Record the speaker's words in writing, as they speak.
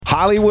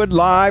Hollywood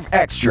Live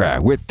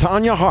Extra with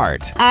Tanya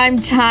Hart.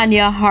 I'm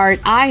Tanya Hart.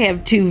 I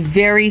have two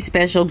very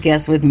special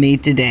guests with me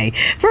today.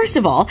 First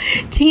of all,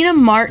 Tina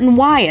Martin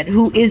Wyatt,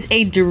 who is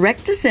a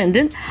direct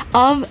descendant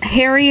of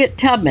Harriet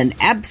Tubman.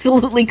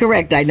 Absolutely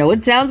correct. I know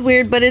it sounds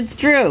weird, but it's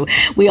true.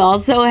 We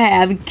also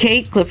have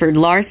Kate Clifford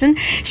Larson.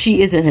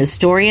 She is an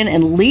historian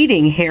and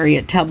leading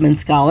Harriet Tubman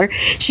scholar.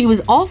 She was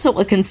also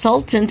a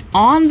consultant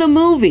on the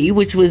movie,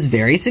 which was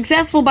very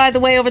successful, by the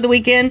way, over the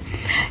weekend,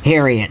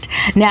 Harriet.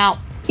 Now,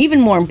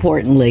 even more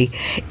importantly,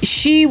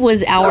 she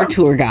was our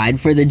tour guide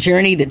for the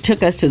journey that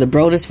took us to the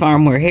Brodus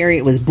Farm where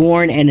Harriet was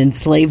born and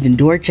enslaved in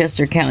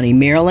Dorchester County,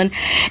 Maryland.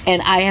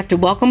 And I have to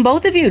welcome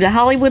both of you to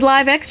Hollywood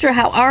Live Extra.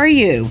 How are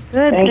you?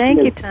 Good,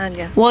 thank you,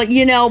 Tanya. Well,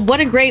 you know, what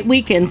a great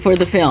weekend for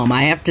the film,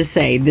 I have to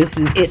say.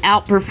 It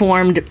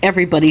outperformed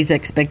everybody's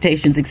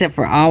expectations, except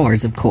for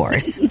ours, of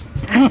course.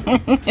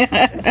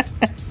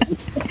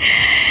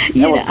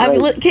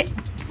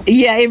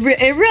 Yeah, it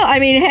really, I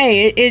mean,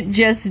 hey, it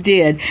just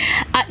did.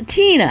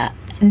 Tina,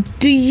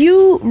 do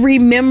you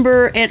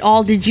remember at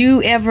all, did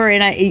you ever,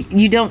 and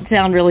you don't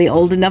sound really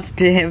old enough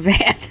to have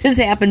had this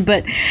happen,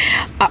 but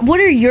what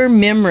are your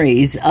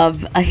memories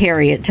of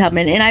Harriet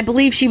Tubman? And I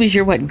believe she was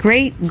your,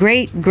 great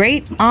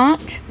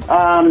aunt?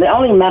 The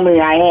only memory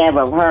I have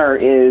of her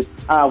is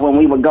when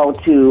we would go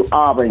to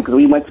Auburn, because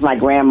we went to my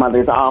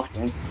grandmother's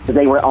often, because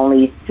they were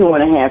only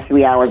 2.5,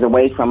 3 hours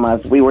away from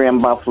us. We were in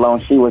Buffalo,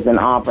 and she was in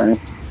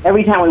Auburn.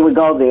 Every time we would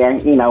go there,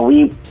 you know,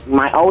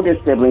 my older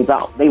siblings,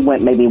 they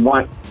went maybe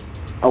once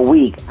a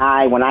week.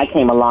 When I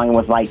came along, it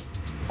was like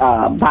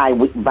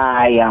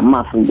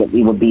monthly that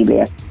we would be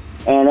there.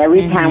 And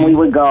every time we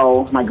would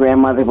go, my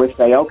grandmother would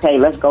say, okay,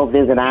 let's go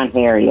visit Aunt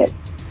Harriet.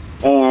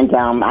 And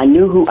I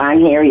knew who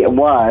Aunt Harriet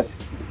was,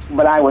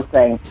 but I would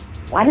say,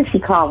 why does she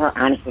call her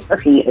Aunt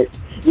Harriet?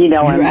 You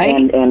know,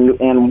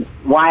 and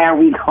why are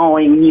we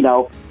going, you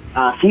know,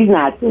 she's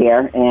not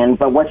there.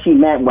 But what she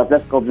meant was,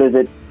 let's go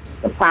visit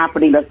the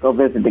property, let's go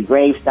visit the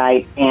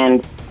gravesite.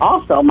 And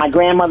also, my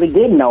grandmother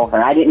did know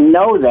her. I didn't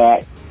know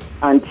that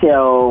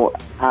until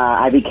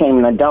I became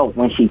an adult,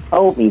 when she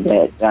told me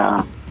that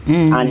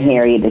Aunt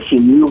Harriet, that she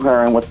knew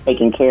her and was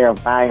taken care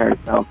of by her.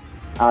 So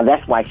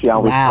that's why she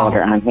always called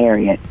her Aunt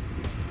Harriet.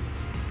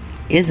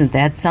 Isn't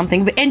that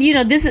something? And, you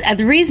know, this is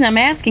the reason I'm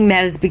asking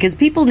that is because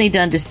people need to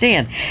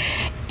understand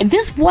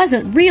this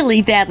wasn't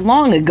really that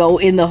long ago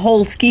in the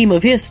whole scheme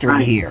of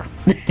history here.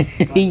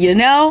 You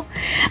know?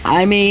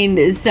 I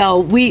mean, so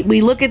we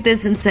look at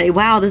this and say,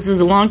 wow, this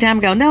was a long time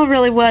ago. No, it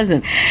really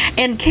wasn't.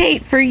 And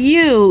Kate, for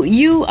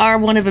you are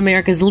one of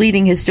America's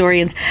leading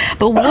historians.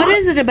 But what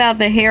is it about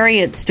the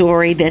Harriet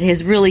story that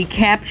has really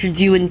captured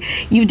you, and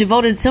you've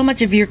devoted so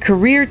much of your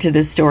career to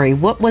this story?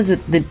 What was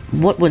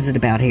it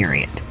about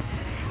Harriet?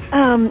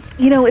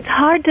 You know, it's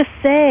hard to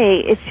say.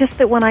 It's just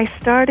that when I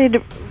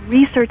started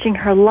researching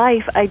her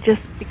life, I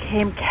just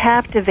became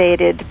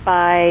captivated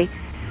by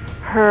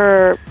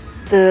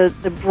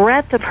the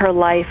breadth of her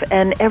life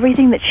and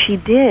everything that she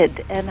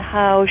did, and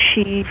how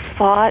she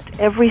fought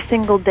every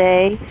single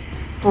day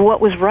for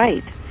what was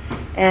right.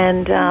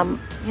 And,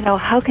 you know,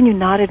 how can you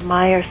not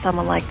admire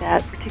someone like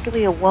that,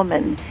 particularly a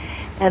woman,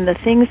 and the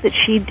things that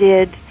she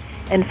did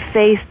and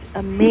faced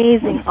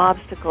amazing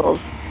obstacles.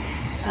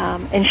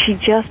 And she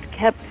just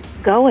kept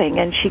going,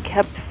 and she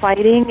kept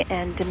fighting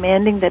and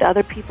demanding that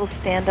other people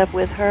stand up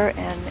with her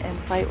and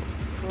fight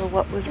for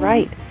what was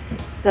right.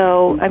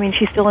 So, I mean,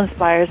 she still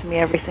inspires me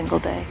every single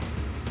day.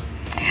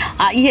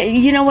 Yeah,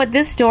 you know what,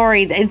 this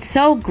story, it's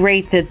so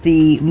great that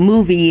the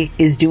movie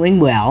is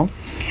doing well.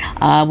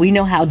 We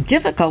know how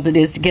difficult it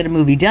is to get a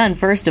movie done,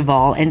 first of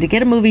all, and to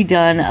get a movie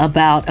done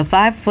about a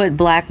 5-foot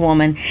black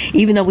woman,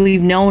 even though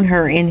we've known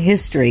her in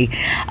history.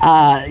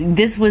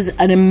 This was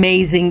an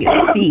amazing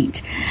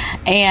feat.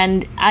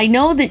 And I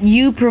know that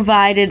you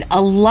provided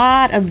a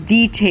lot of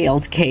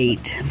details,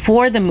 Kate,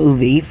 for the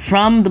movie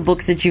from the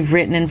books that you've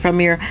written and from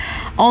your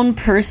own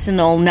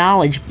personal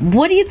knowledge.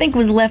 What do you think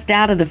was left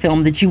out of the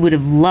film that you would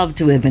have loved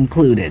to have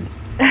included?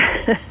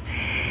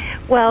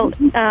 Well,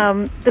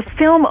 the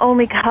film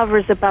only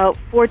covers about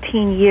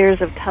 14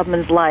 years of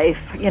Tubman's life.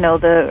 You know,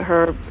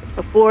 her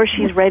before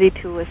she's ready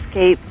to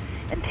escape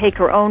and take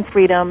her own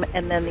freedom,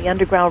 and then the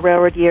Underground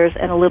Railroad years,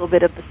 and a little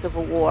bit of the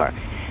Civil War.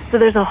 So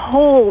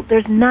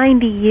there's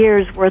 90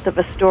 years worth of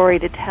a story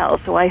to tell.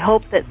 So I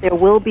hope that there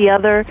will be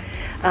other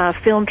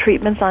film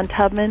treatments on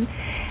Tubman.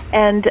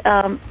 And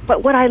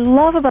but what I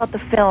love about the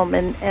film,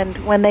 and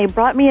when they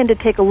brought me in to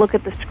take a look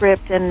at the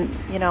script, and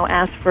you know,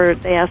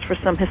 they asked for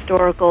some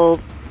historical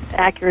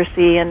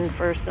accuracy and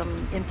for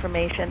some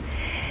information,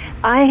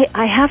 I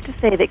have to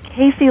say that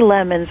Casey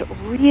Lemons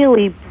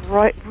really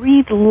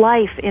breathed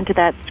life into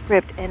that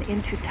script and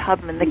into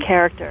Tubman, the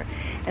character,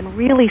 and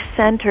really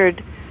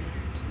centered,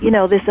 you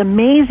know, this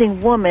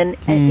amazing woman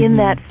in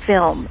that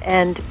film.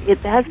 And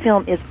that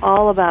film is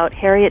all about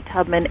Harriet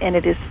Tubman, and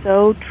it is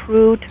so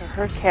true to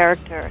her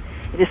character.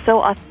 It is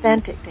so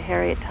authentic to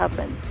Harriet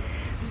Tubman.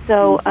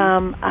 So,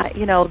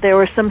 you know, there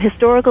were some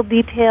historical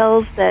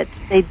details that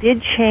they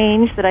did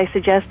change that I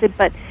suggested,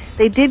 but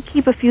they did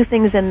keep a few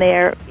things in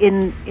there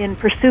in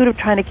pursuit of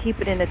trying to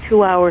keep it in a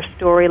 2-hour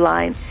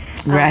storyline.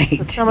 Right.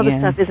 So some of the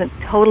stuff isn't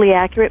totally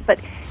accurate, but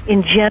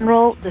in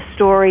general, the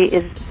story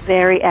is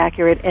very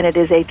accurate, and it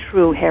is a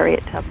true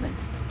Harriet Tubman.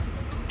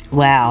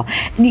 Wow.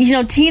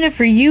 Tina,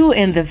 for you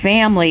and the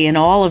family and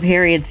all of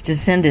Harriet's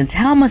descendants,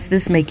 how must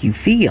this make you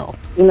feel?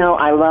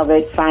 I love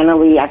it.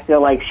 Finally, I feel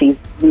like she's,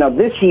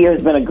 this year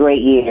has been a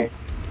great year.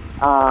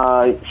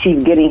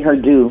 She's getting her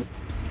due.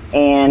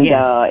 And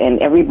Yes. And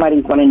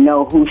everybody's going to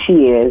know who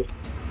she is.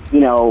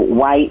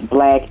 White,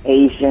 black,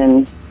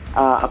 Asian,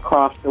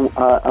 across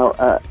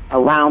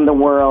around the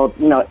world.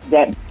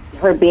 That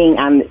her being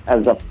on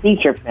as a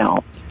feature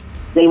film,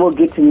 they will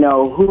get to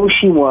know who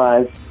she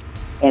was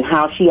and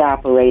how she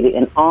operated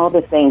and all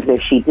the things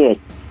that she did.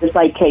 Just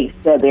like Kate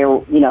said,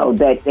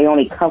 that they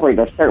only covered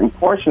a certain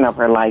portion of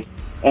her life,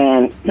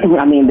 and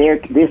I mean,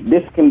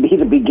 this can be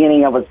the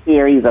beginning of a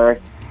series or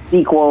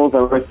sequels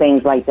or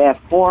things like that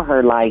for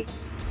her life.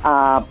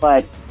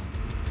 But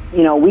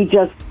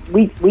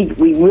we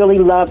really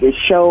loved it.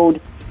 Showed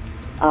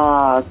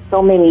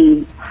so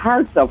many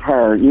parts of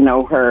her.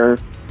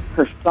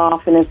 Her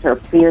softness, her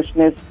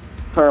fierceness,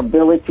 her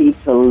ability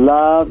to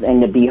love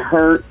and to be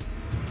hurt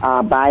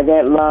by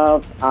that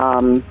love,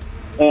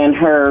 and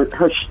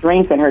her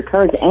strength and her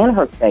courage and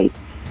her faith.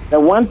 The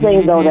one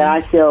thing, though, that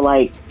I feel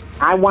like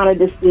I wanted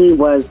to see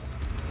was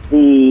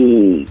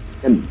the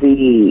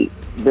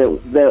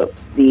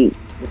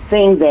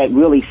thing that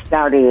really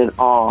started it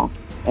all,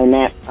 and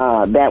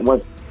that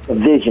was the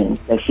vision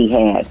that she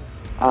had.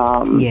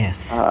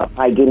 Yes.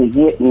 By getting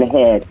hit in the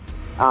head,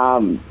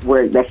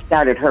 where that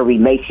started her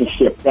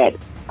relationship,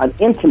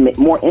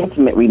 more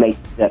intimate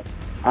relationship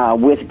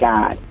with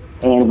God,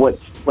 and what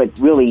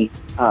really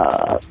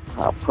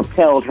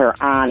propelled her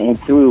on and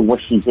through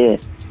what she did.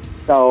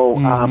 So,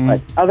 but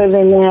other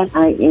than that,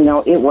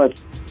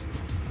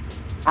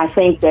 I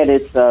think that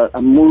it's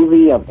a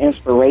movie of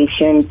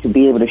inspiration to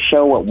be able to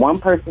show what one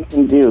person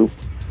can do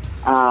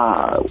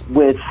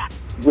with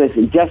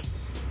just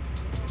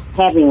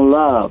having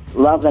love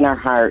in her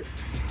heart,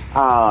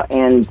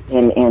 and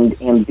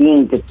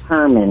being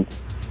determined,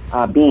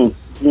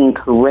 being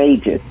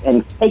courageous,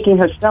 and taking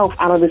herself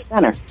out of the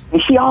center.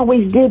 And she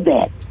always did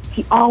that.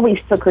 She always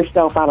took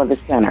herself out of the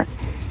center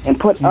and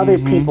put other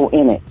people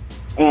in it.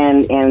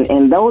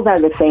 And those are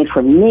the things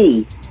for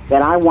me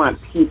that I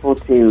want people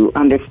to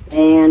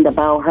understand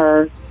about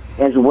her,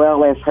 as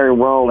well as her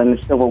role in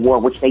the Civil War,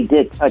 which they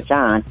did touch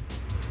on.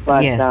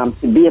 But Yes.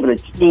 To be able to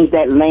change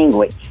that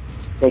language,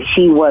 that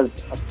she was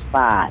a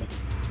spy.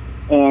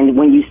 And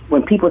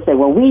when people say,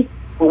 well, we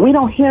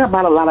don't hear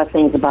about a lot of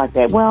things about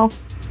that. Well,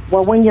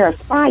 when you're a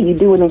spy, you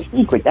do it in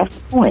secret. That's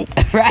the point.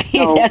 Right,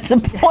 So, that's the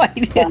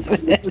point,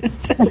 isn't it?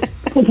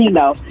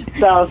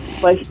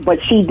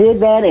 But she did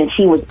that, and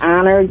she was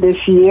honored this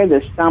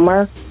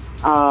summer.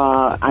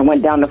 I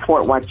went down to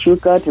Fort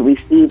Huachuca to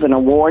receive an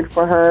award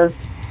for her,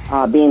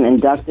 being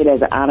inducted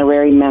as an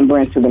honorary member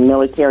into the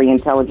Military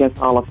Intelligence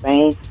Hall of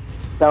Fame.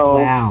 So,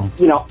 Wow.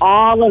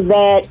 All of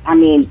that, I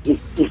mean,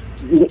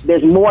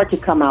 there's more to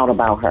come out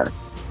about her.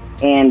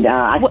 And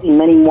I've seen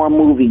many more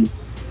movies,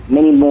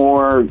 many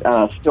more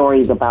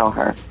stories about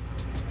her.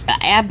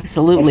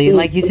 Absolutely.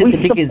 Like you said, the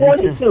biggest...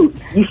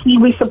 You see,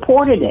 we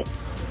supported it.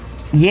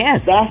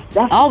 Yes. That's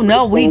oh,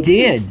 no, we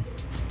did.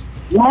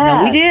 Yeah,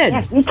 No, we did.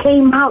 Yes, we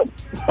came out.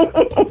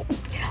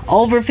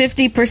 Over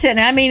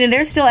 50%. I mean, and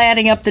they're still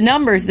adding up the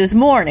numbers this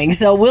morning,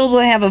 so we'll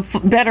have a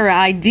better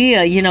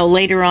idea,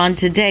 later on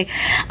today.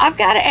 I've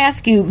got to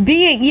ask you,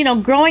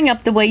 growing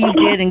up the way you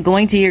did and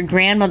going to your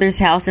grandmother's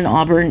house in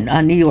Auburn,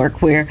 New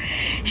York, where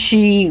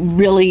she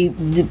really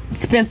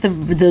spent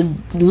the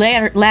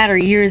latter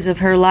years of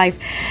her life,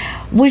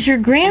 was your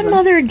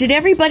grandmother, did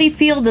everybody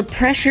feel the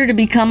pressure to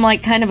become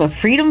like kind of a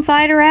freedom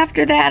fighter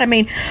after that? I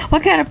mean,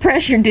 what kind of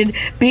pressure did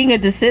being a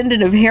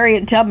descendant of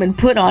Harriet Tubman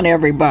put on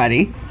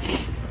everybody?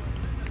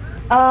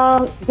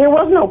 There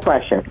was no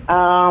pressure,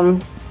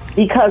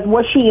 because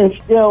what she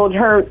instilled,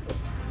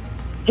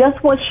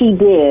 just what she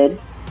did,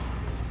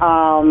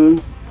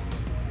 and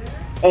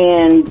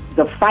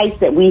the fights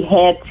that we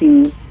had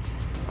to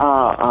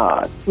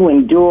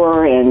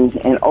endure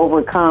and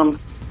overcome.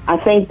 I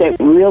think that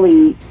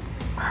really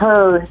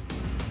her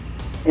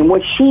and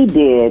what she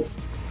did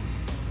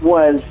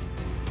was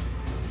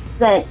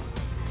sent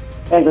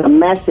as a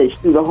message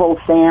through the whole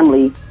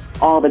family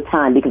all the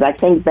time, because I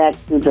think back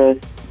to the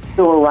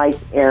civil rights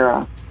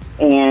era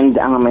and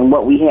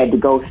what we had to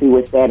go through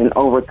with that and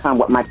overcome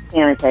what my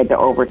parents had to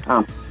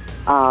overcome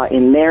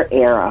in their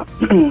era,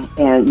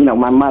 and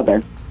my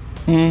mother,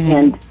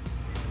 and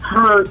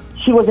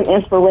she was an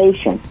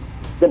inspiration.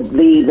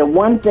 The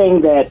one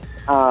thing that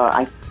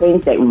I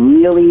think that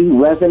really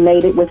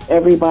resonated with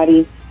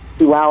everybody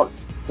throughout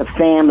the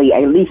family,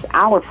 at least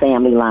our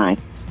family line,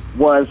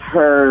 was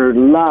her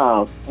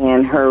love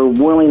and her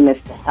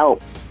willingness to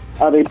help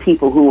other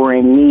people who were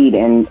in need,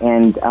 and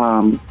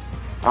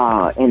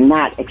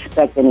not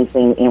expect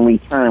anything in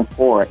return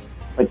for it,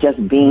 but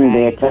just being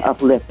there to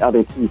uplift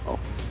other people.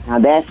 Now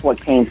that's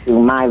what came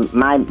through my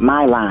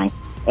line,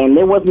 And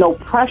there was no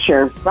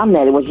pressure from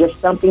that. It was just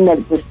something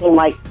that just seemed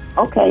like,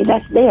 okay,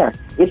 that's there.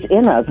 It's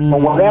in us for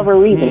whatever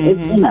reason.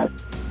 It's in us.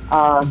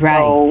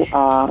 Right.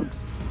 So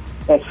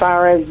as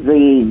far as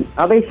the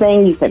other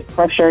thing, you said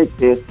pressure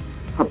to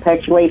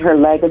perpetuate her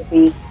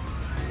legacy.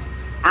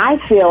 I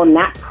feel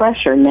not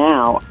pressure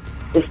now.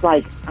 It's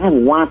like, I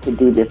want to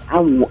do this.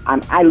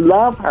 I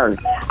love her.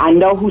 I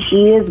know who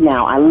she is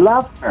now. I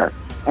love her.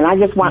 And I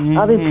just want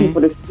other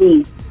people to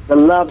see the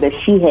love that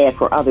she had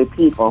for other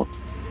people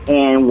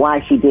and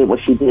why she did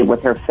what she did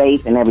with her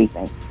faith and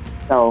everything.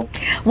 So,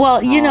 well,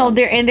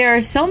 there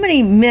are so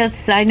many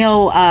myths. I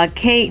know,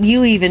 Kate,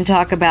 you even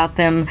talk about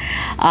them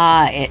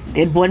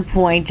at one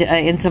point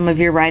in some of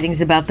your writings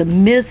about the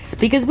myths,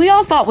 because we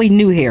all thought we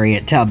knew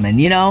Harriet Tubman.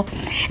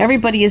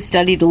 Everybody has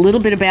studied a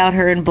little bit about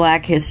her in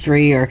Black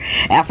history or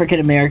African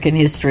American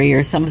history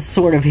or some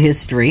sort of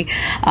history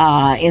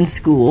in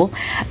school,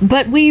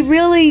 but we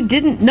really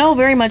didn't know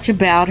very much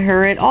about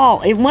her at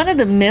all. One of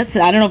the myths,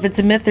 I don't know if it's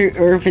a myth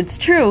or if it's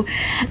true,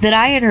 that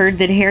I had heard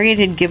that Harriet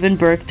had given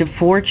birth to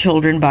 4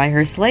 children by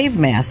her slave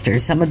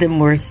masters. Some of them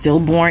were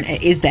stillborn.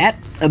 Is that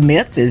a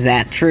myth? Is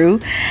that true?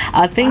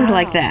 Things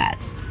like that.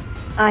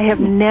 I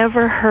have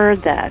never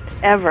heard that,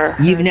 ever.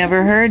 You've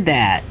never heard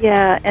that?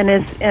 Yeah, and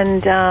as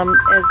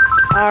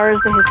far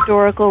as the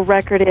historical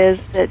record is,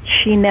 that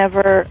she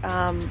never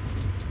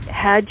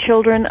had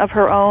children of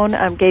her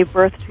own, gave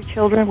birth to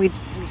children. We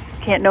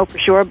can't know for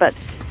sure, but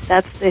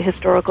that's the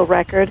historical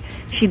record.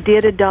 She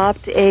did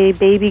adopt a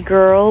baby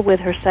girl with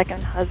her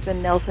second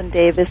husband, Nelson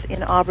Davis,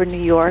 in Auburn,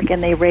 New York,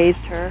 and they raised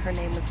her. Her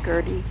name was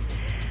Gertie.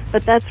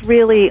 But that's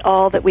really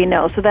all that we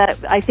know. So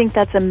I think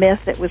that's a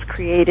myth that was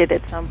created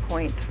at some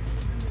point,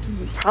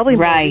 probably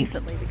more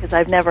recently, because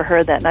I've never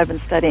heard that, and I've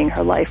been studying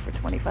her life for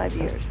 25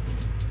 years.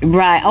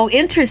 Right. Oh,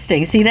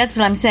 interesting. See, that's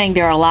what I'm saying.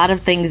 There are a lot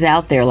of things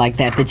out there like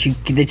that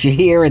you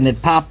hear and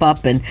that pop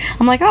up, and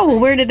I'm like, oh, well,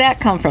 where did that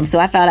come from? So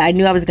I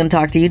knew I was going to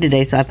talk to you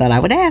today, so I thought I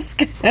would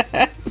ask.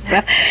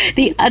 So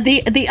the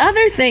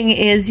other thing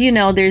is,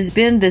 there's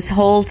been this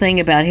whole thing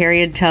about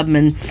Harriet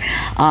Tubman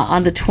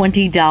on the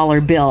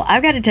 $20 bill.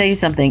 I've got to tell you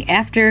something.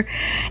 After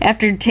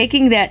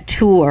taking that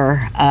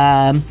tour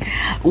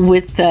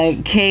with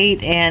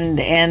Kate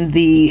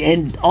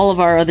and all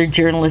of our other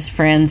journalist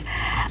friends,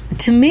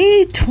 to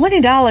me,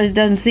 $20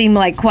 doesn't seem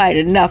like quite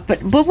enough.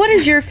 But what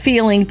is your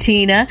feeling,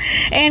 Tina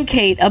and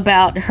Kate,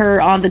 about her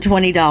on the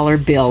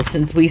 $20 bill,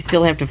 since we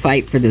still have to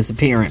fight for this,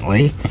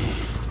 apparently?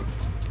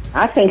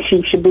 I think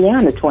she should be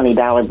on the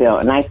 $20 bill,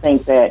 and I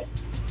think that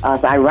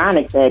it's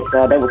ironic that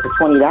that was the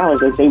 $20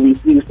 that they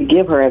refused to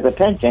give her as a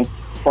pension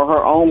for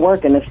her own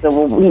work in the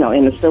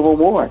Civil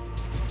War.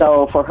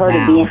 So for her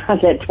to be on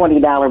that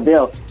 $20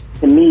 bill,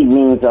 to me,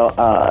 means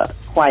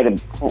quite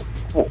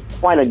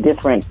a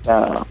different.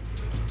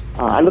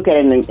 I look at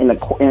it in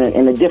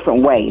a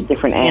different way,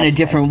 different aspect. In a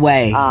different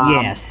way,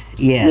 yes.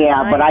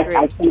 Yeah, but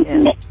I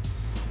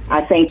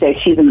think that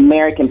she's an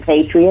American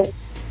patriot,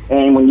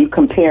 and when you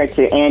compare it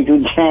to Andrew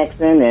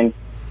Jackson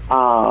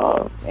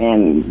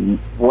and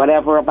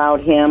whatever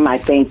about him, I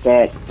think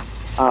that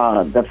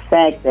the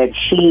fact that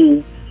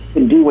she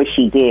could do what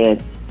she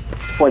did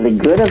for the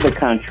good of the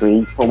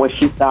country, for what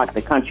she thought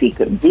the country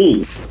could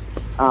be,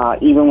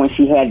 even when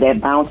she had that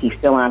bounty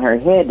still on her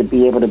head to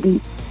be able to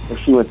be. If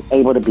she was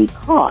able to be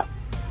caught,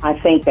 I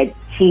think that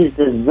she's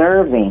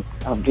deserving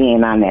of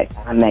being on that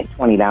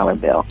 $20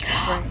 bill.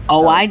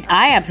 Oh, I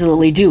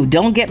absolutely do.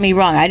 Don't get me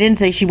wrong. I didn't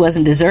say she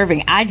wasn't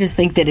deserving. I just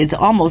think that it's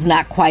almost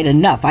not quite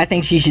enough. I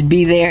think she should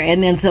be there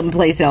and then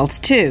someplace else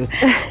too.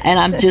 And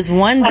I'm just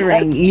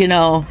wondering,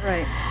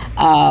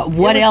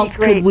 what else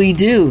could we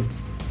do?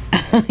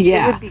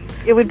 Yeah.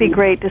 It would be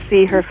great to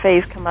see her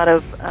face come out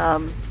of,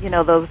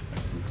 those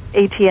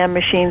ATM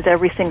machines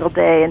every single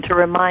day, and to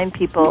remind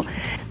people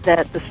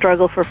that the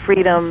struggle for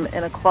freedom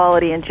and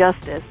equality and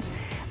justice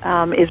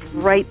is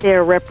right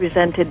there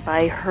represented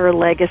by her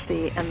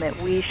legacy, and that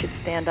we should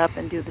stand up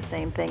and do the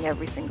same thing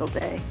every single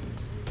day.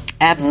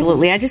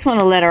 Absolutely. I just want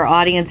to let our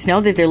audience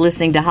know that they're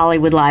listening to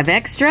Hollywood Live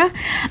Extra.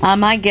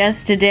 My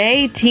guest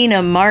today,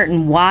 Tina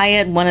Martin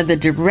Wyatt, one of the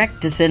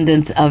direct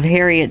descendants of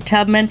Harriet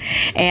Tubman,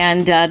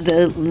 and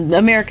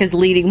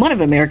one of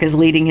America's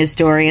leading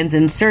historians,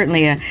 and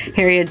certainly a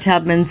Harriet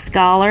Tubman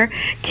scholar,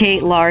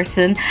 Kate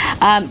Larson.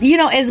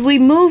 As we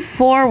move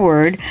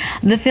forward,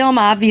 the film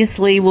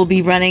obviously will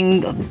be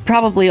running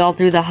probably all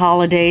through the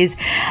holidays.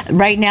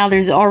 Right now,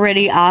 there's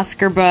already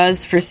Oscar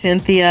buzz for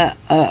Cynthia,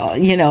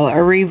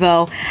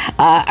 Erivo.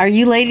 Are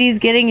you ladies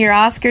getting your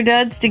Oscar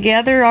duds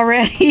together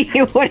already?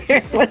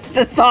 What's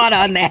the thought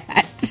on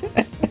that?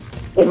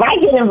 If I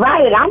get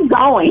invited, I'm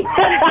going. Me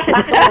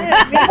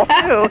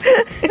too.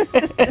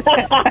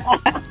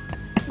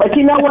 But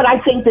you know what? I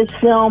think this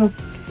film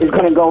is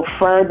going to go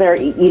further,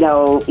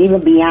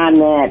 even beyond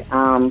that,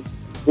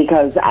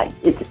 because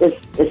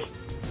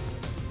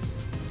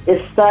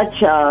it's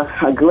such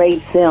a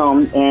great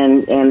film,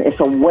 and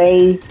it's a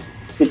way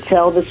to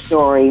tell the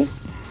story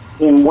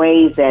in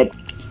ways that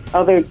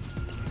other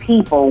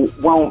people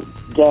won't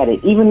get it.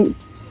 Even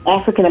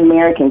African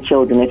American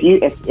children,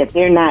 if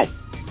they're not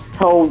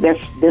told this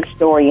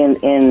story in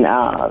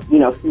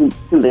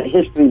through the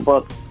history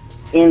books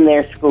in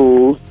their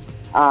schools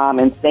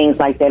and things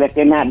like that. If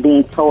they're not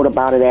being told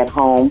about it at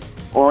home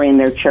or in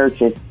their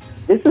churches,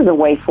 this is a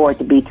way for it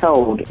to be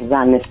told, is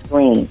on this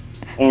screen,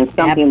 and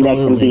something that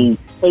can be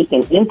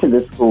taken into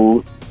the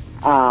schools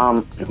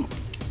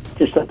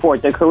to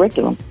support their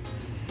curriculum.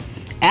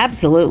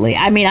 Absolutely.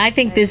 I mean, I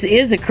think this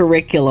is a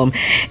curriculum.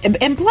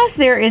 And plus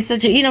there is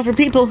such a, for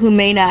people who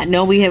may not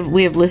know, we have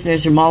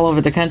listeners from all over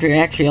the country,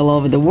 actually all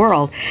over the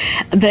world.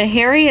 The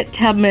Harriet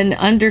Tubman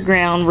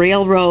Underground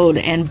Railroad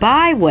and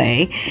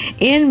Byway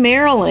in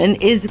Maryland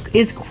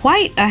is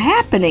quite a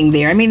happening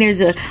there. I mean, there's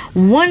a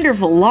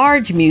wonderful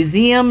large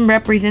museum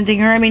representing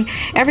her. I mean,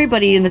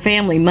 everybody in the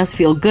family must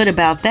feel good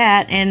about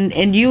that,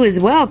 and you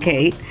as well,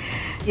 Kate.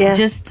 Yes,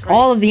 just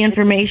all of the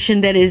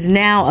information that is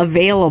now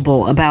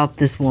available about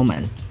this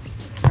woman.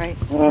 Right,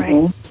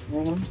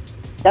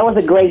 That was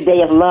a great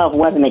day of love,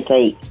 wasn't it,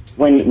 Kate?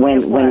 When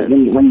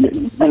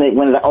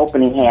the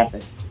opening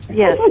happened.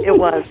 Yes, it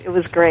was. It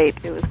was great.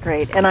 It was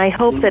great. And I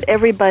hope that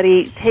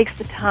everybody takes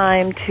the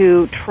time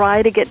to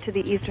try to get to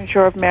the Eastern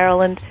Shore of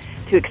Maryland,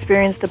 to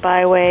experience the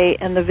Byway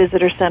and the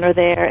visitor center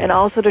there, and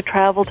also to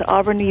travel to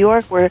Auburn, New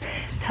York, where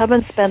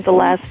Tubman spent the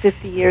last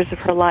 50 years of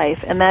her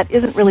life. And that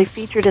isn't really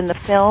featured in the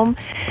film,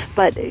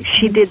 but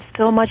she did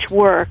so much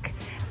work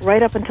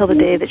right up until the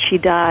day that she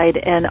died,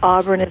 and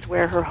Auburn is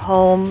where her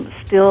home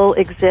still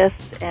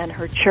exists and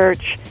her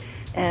church,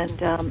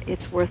 and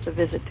it's worth a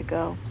visit to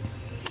go.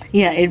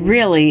 Yeah, it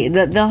really,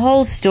 the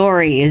whole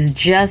story is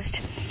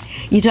just,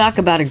 you talk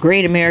about a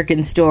great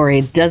American story,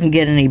 it doesn't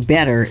get any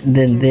better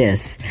than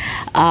this.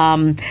 We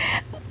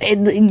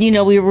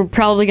were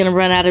probably going to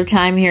run out of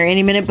time here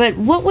any minute, but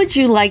what would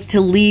you like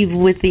to leave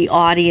with the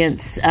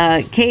audience?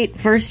 Kate,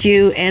 first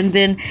you, and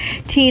then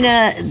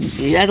Tina,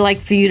 I'd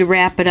like for you to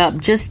wrap it up.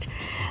 Just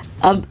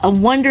a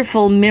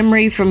wonderful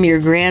memory from your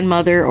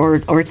grandmother,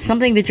 or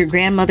something that your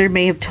grandmother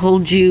may have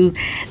told you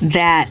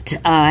that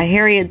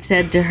Harriet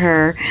said to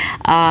her.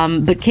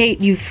 But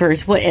Kate, you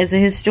first. What, as a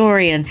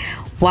historian,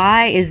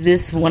 why is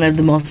this one of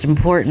the most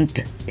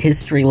important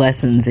history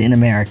lessons in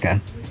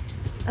America?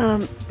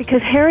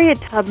 Because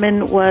Harriet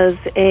Tubman was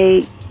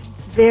a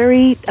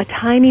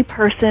tiny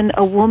person,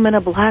 a woman, a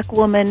black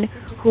woman,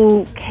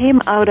 who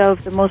came out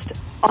of the most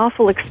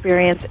awful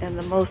experience and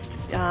the most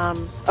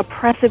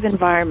oppressive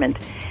environment.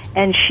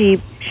 And she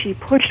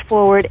pushed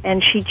forward,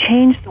 and she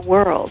changed the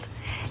world.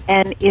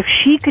 And if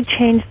she could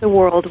change the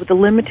world with the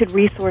limited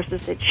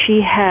resources that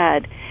she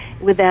had,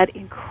 with that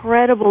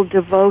incredible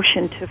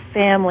devotion to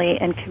family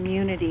and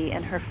community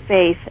and her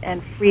faith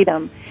and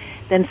freedom,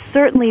 then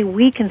certainly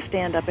we can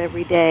stand up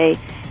every day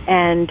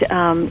and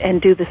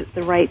do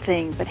the right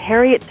thing. But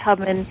Harriet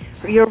Tubman,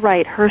 you're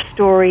right, her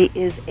story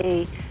is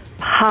a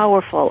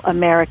powerful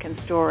American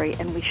story,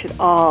 and we should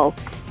all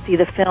see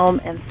the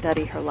film and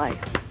study her life.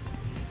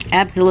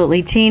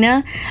 Absolutely.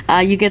 Tina,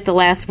 you get the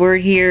last word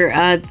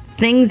here.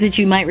 Things that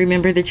you might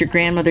remember that your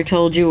grandmother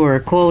told you, or a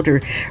quote, or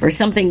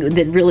something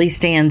that really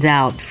stands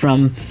out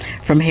from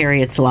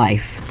Harriet's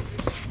life.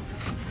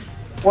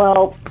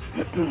 Well,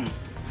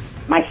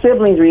 my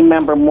siblings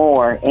remember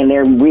more, and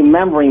they're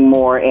remembering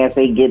more as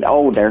they get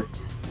older,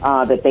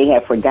 that they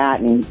have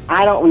forgotten.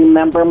 I don't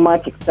remember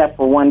much except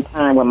for one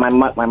time when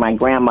my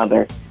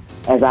grandmother,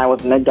 as I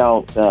was an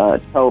adult,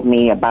 told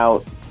me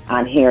about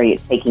Aunt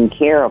Harriet taking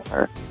care of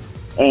her.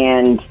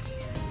 And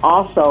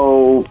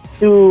also,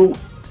 through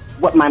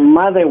what my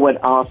mother would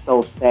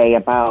also say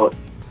about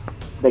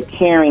the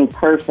caring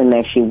person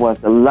that she was,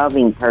 the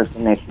loving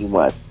person that she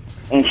was.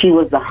 And she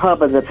was the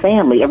hub of the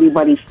family.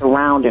 Everybody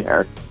surrounded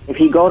her.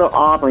 If you go to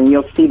Auburn,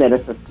 you'll see that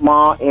it's a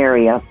small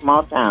area,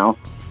 small town,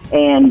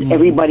 and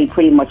everybody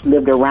pretty much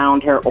lived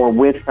around her or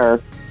with her.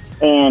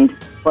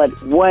 But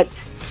what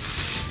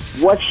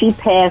she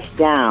passed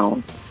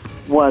down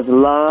was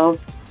love,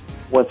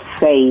 was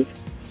faith,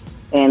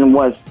 and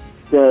was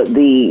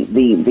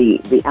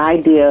the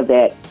idea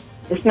that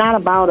it's not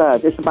about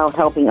us, it's about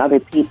helping other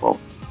people.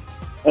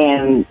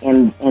 And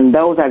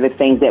those are the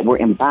things that were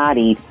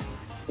embodied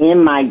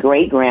in my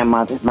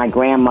great-grandmother, my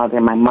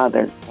grandmother, my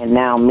mother, and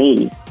now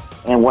me,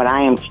 and what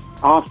I am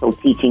also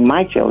teaching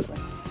my children.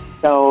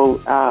 So,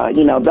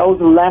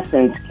 those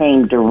lessons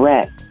came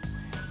direct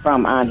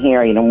from Aunt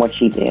Harriet and what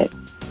she did.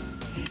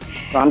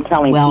 So I'm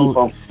telling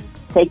people,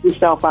 take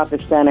yourself out the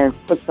center,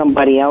 put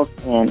somebody else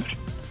in,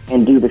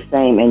 and do the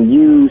same, and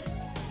use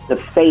the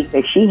faith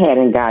that she had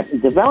in God to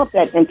develop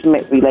that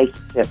intimate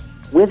relationship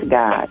with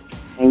God,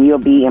 and you'll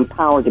be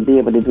empowered to be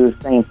able to do the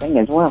same thing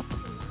as well.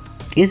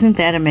 Isn't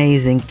that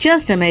amazing?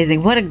 Just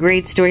amazing. What a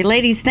great story.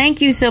 Ladies, thank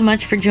you so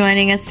much for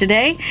joining us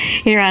today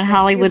here on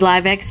Hollywood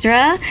Live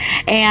Extra.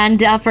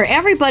 And for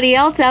everybody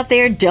else out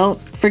there,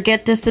 don't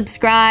forget to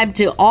subscribe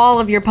to all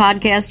of your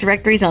podcast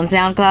directories on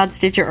SoundCloud,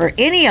 Stitcher, or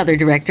any other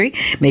directory.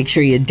 Make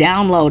sure you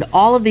download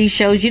all of these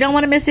shows. You don't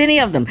want to miss any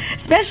of them,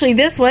 especially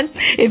this one.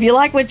 If you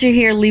like what you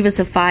hear, leave us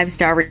a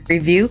 5-star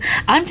review.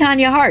 I'm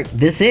Tanya Hart.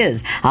 This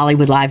is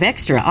Hollywood Live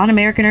Extra on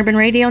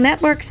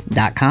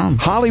AmericanUrbanRadioNetworks.com.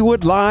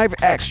 Hollywood Live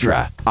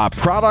Extra, a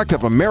product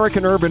of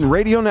American Urban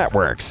Radio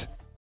Networks.